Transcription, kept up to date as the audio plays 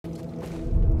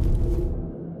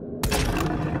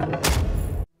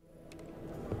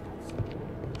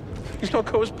Things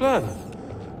not go as planned.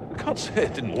 I can't say I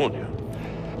didn't warn you.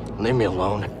 Leave me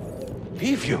alone.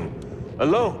 Leave you?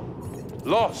 Alone?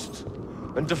 Lost?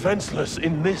 And defenseless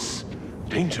in this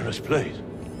dangerous place?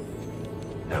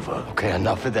 Never. Okay,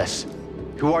 enough of this.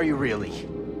 Who are you really?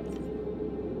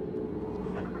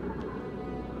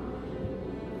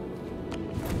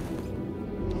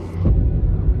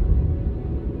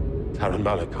 Taran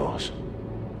Malikos.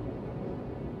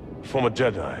 Former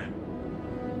Jedi.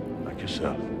 Like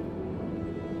yourself.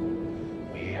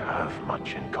 We have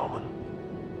much in common.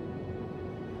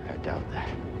 I doubt that.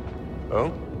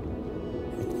 Oh?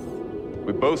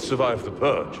 We both survived the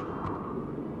Purge.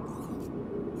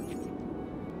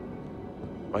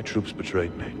 My troops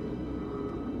betrayed me.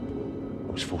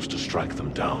 I was forced to strike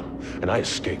them down, and I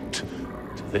escaped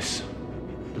to this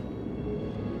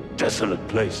desolate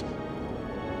place.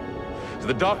 To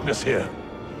the darkness here.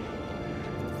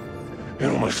 It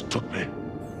almost took me.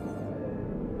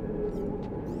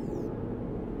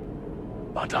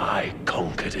 But I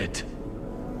conquered it.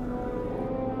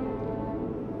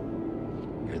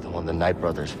 You're the one the Night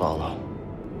Brothers follow.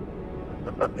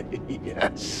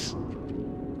 Yes.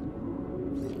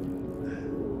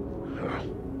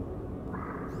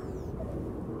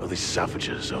 Well, these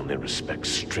savages only respect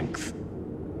strength.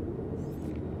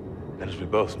 And as we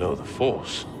both know, the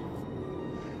Force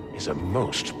is a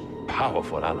most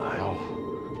powerful ally.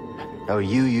 No,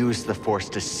 you used the Force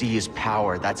to seize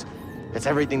power. That's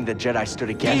everything the Jedi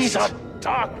stood against. These are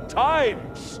dark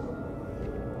times.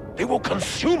 They will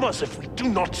consume us if we do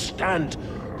not stand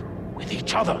with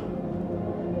each other.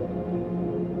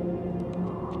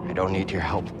 I don't need your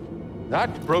help.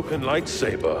 That broken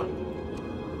lightsaber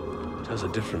tells a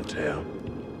different tale.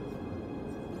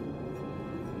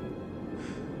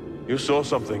 You saw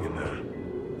something in there,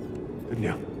 didn't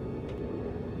you?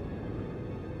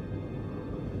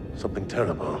 Something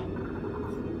terrible.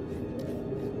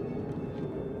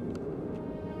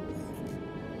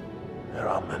 There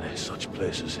are many such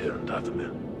places here in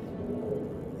Dathomir.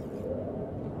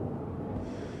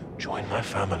 Join my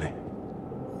family.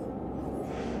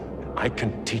 I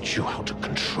can teach you how to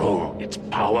control its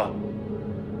power.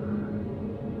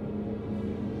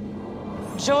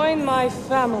 Join my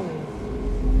family,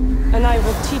 and I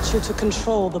will teach you to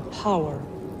control the power.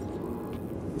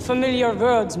 Familiar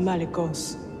words,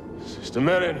 Malikos. Sister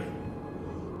Merrin,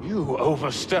 you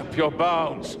overstep your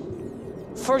bounds.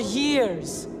 For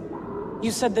years, you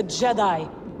said the Jedi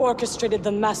orchestrated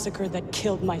the massacre that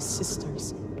killed my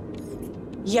sisters.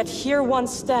 Yet here one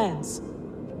stands,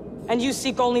 and you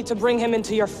seek only to bring him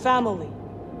into your family.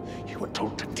 You were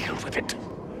told to deal with it.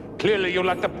 Clearly you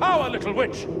lack the power, little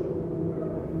witch.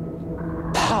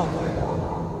 Power.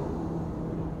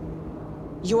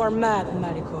 You are mad,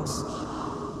 Malikos.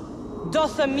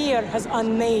 Dathomir has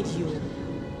unmade you,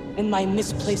 and my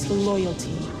misplaced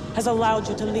loyalty has allowed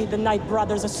you to lead the Night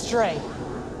Brothers astray.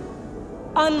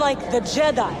 Unlike the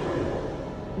Jedi,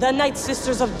 the Night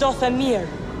Sisters of Dathomir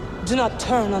do not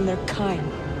turn on their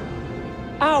kind.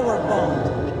 Our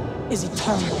bond is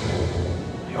eternal.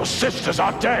 Your sisters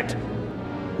are dead!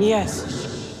 Yes.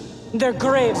 Their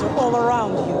graves are all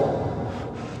around you.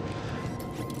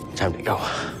 Time to go.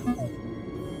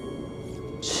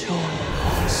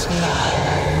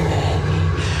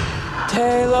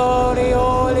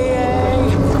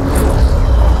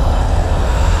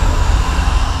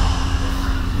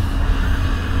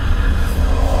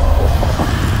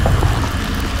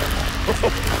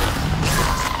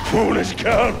 Foolish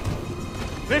girl!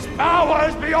 This power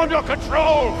is beyond your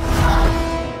control!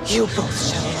 You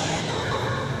both shall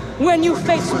learn. When you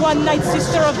face one Night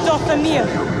Sister of Dathomir,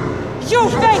 you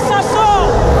face us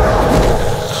all!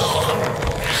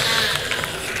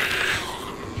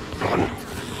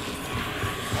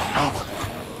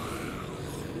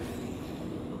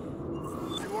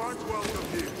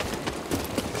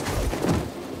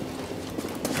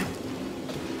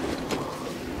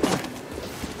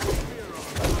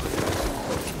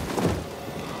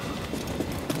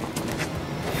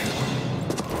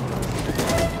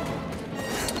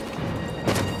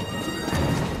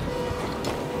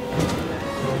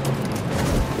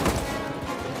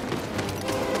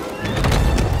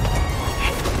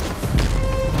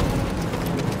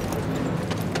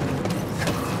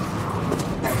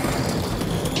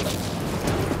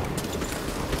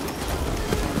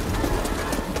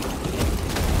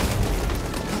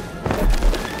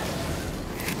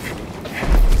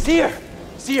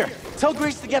 Seer, tell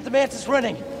Grace to get the Mantis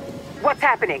running. What's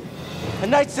happening? A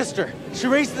Night Sister. She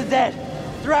raised the dead.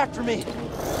 They're after me.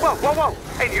 Whoa, whoa, whoa!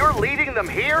 And you're leading them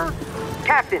here?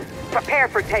 Captain, prepare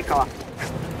for takeoff.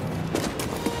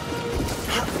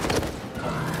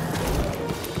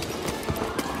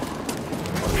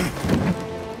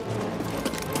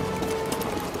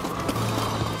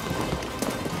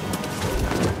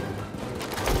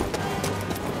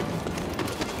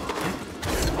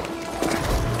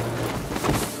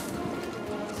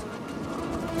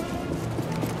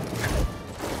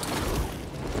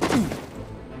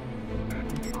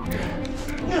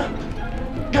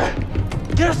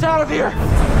 out of here!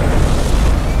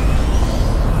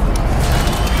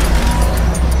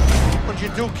 What'd you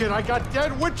do, kid? I got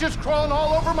dead witches crawling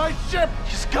all over my ship!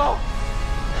 Just go!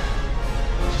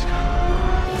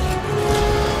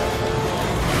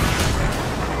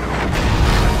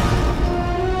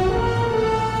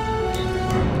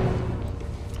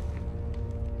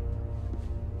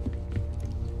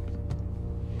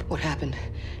 What happened?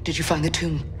 Did you find the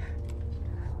tomb?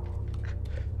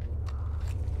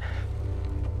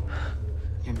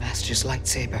 Your master's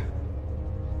lightsaber.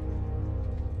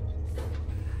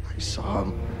 I saw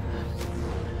him.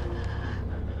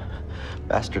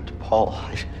 Master DePaul.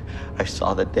 I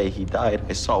saw the day he died.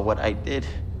 I saw what I did.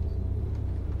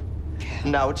 Cal.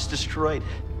 Now it's destroyed.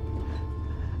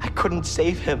 I couldn't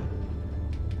save him.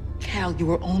 Cal, you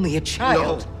were only a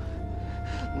child.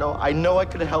 No, I know I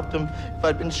could have helped him if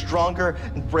I'd been stronger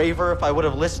and braver, if I would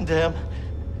have listened to him.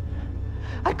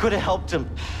 I could have helped him.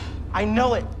 I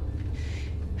know it.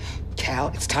 Cal,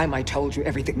 it's time I told you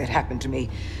everything that happened to me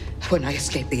when I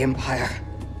escaped the Empire.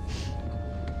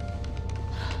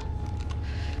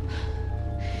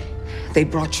 They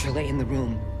brought Shirley in the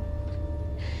room.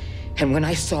 And when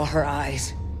I saw her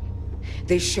eyes,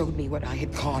 they showed me what I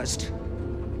had caused.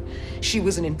 She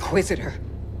was an Inquisitor.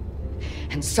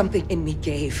 And something in me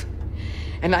gave.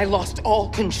 And I lost all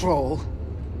control.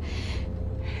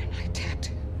 And I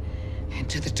tapped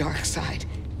into the dark side.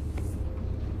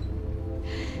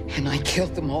 And I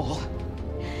killed them all.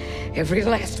 Every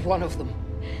last one of them.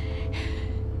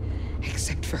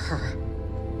 Except for her.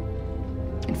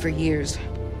 And for years,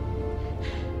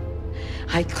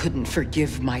 I couldn't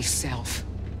forgive myself.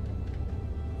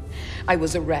 I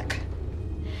was a wreck.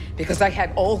 Because I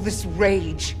had all this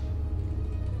rage.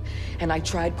 And I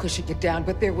tried pushing it down,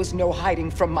 but there was no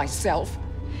hiding from myself.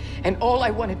 And all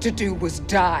I wanted to do was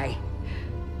die.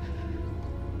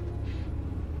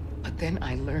 But then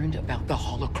I learned about the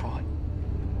Holocron.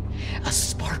 A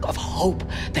spark of hope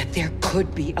that there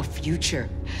could be a future,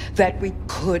 that we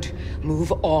could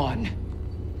move on.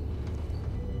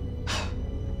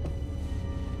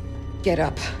 Get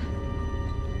up.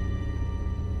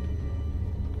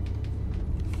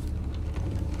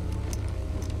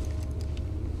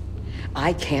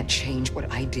 I can't change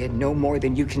what I did no more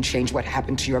than you can change what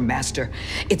happened to your master.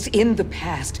 It's in the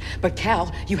past. But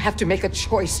Cal, you have to make a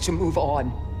choice to move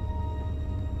on.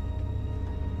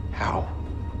 How?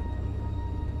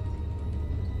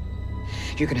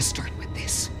 You're gonna start with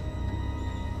this.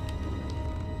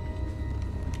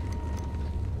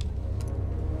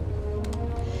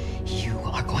 You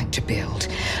are going to build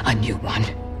a new one.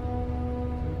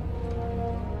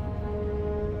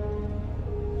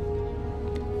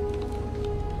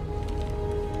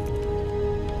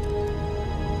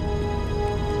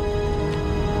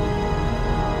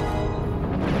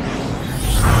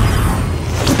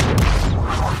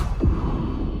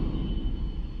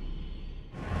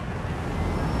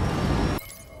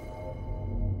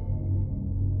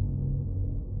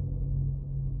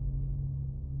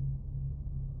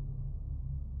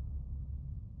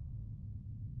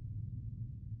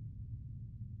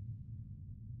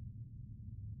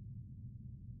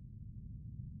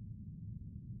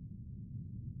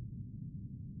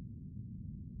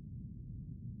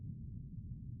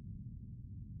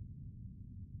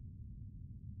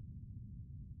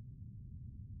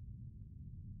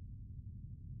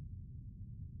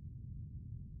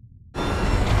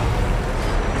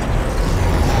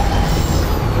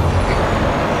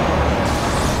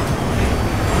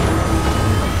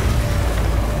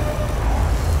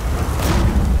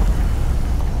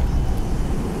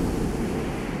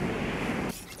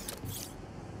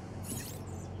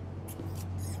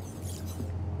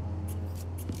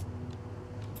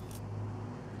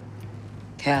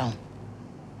 Cal,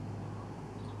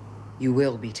 you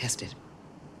will be tested.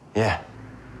 Yeah.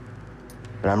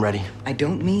 But I'm ready. I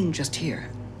don't mean just here.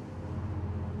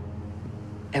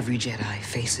 Every Jedi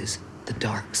faces the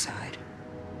dark side.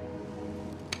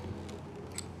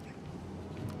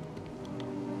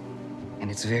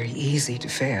 And it's very easy to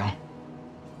fail.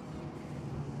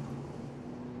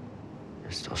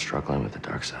 You're still struggling with the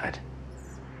dark side.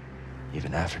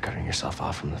 Even after cutting yourself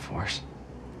off from the Force.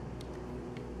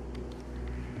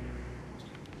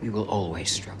 We will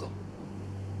always struggle.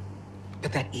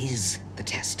 But that is the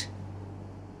test.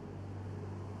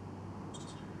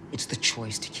 It's the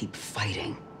choice to keep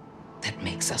fighting that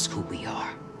makes us who we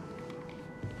are.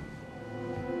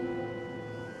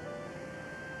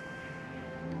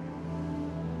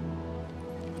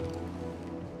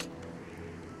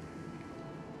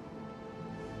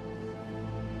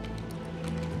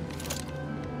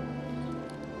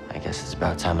 I guess it's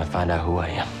about time I find out who I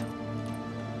am.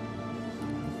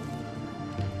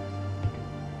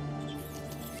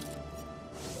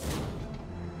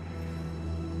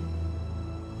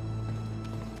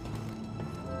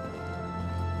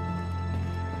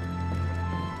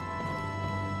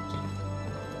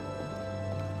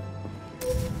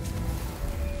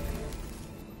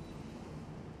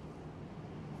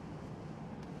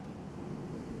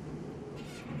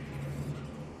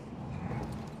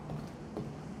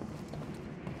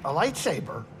 A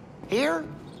lightsaber? Here?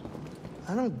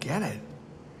 I don't get it.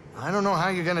 I don't know how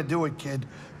you're gonna do it, kid,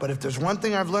 but if there's one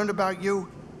thing I've learned about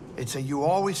you, it's that you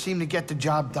always seem to get the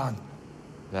job done.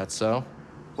 That's so?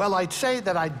 Well, I'd say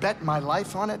that I'd bet my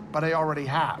life on it, but I already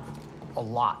have. A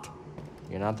lot.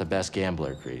 You're not the best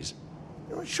gambler, Kreese.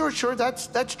 Sure,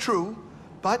 that's true.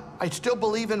 But I still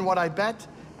believe in what I bet,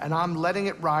 and I'm letting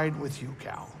it ride with you,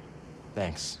 Cal.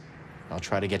 Thanks. I'll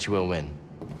try to get you a win.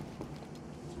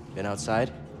 Been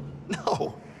outside?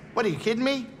 No. What, are you kidding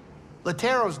me?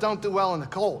 Lateros don't do well in the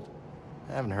cold.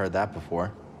 I haven't heard that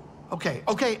before. Okay,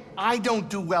 I don't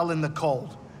do well in the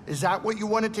cold. Is that what you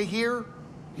wanted to hear?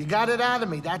 You got it out of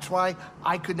me. That's why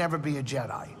I could never be a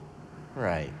Jedi.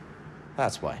 Right.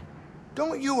 That's why.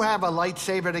 Don't you have a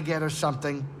lightsaber to get or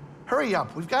something? Hurry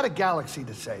up, we've got a galaxy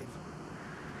to save.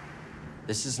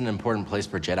 This is an important place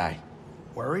for Jedi.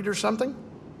 Worried or something?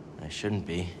 I shouldn't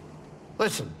be.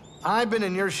 Listen, I've been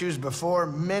in your shoes before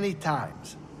many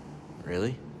times.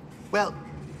 Really? Well,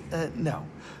 no.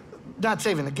 Not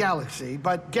saving the galaxy,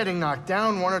 but getting knocked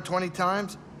down 1 or 20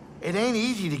 times. It ain't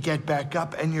easy to get back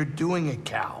up, and you're doing it,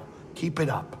 Cal. Keep it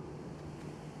up.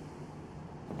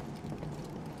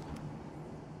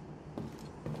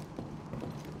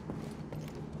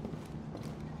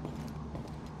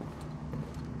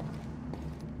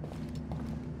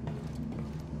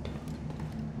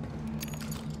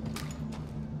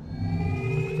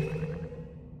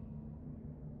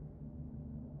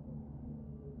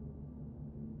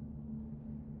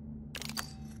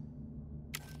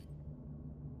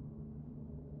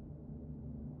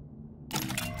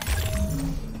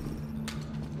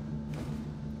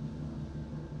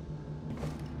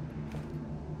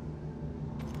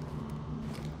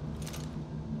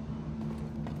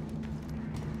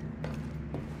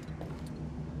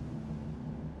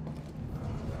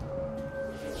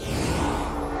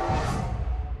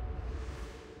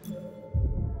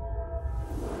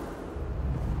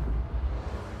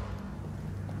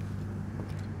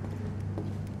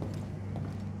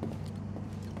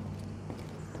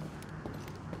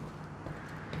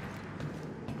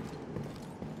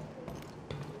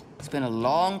 It's been a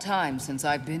long time since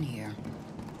I've been here.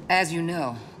 As you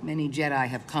know, many Jedi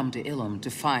have come to Ilum to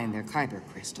find their Kyber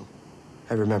crystal.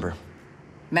 I remember.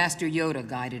 Master Yoda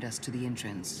guided us to the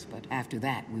entrance, but after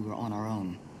that, we were on our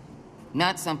own.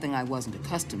 Not something I wasn't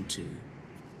accustomed to,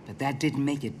 but that didn't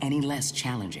make it any less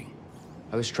challenging.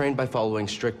 I was trained by following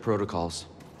strict protocols.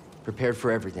 Prepared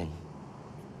for everything.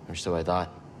 Or so I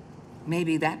thought.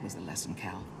 Maybe that was the lesson,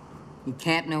 Cal. You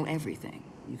can't know everything.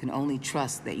 You can only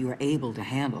trust that you are able to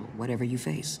handle whatever you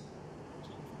face.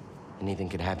 Anything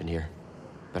could happen here,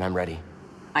 but I'm ready.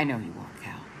 I know you are,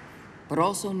 Cal. But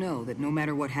also know that no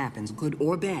matter what happens, good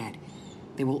or bad,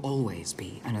 there will always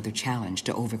be another challenge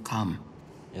to overcome.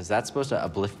 Is that supposed to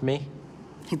uplift me?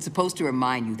 It's supposed to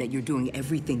remind you that you're doing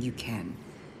everything you can,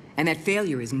 and that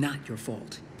failure is not your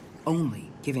fault,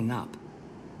 only giving up.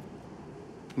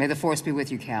 May the Force be with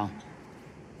you, Cal.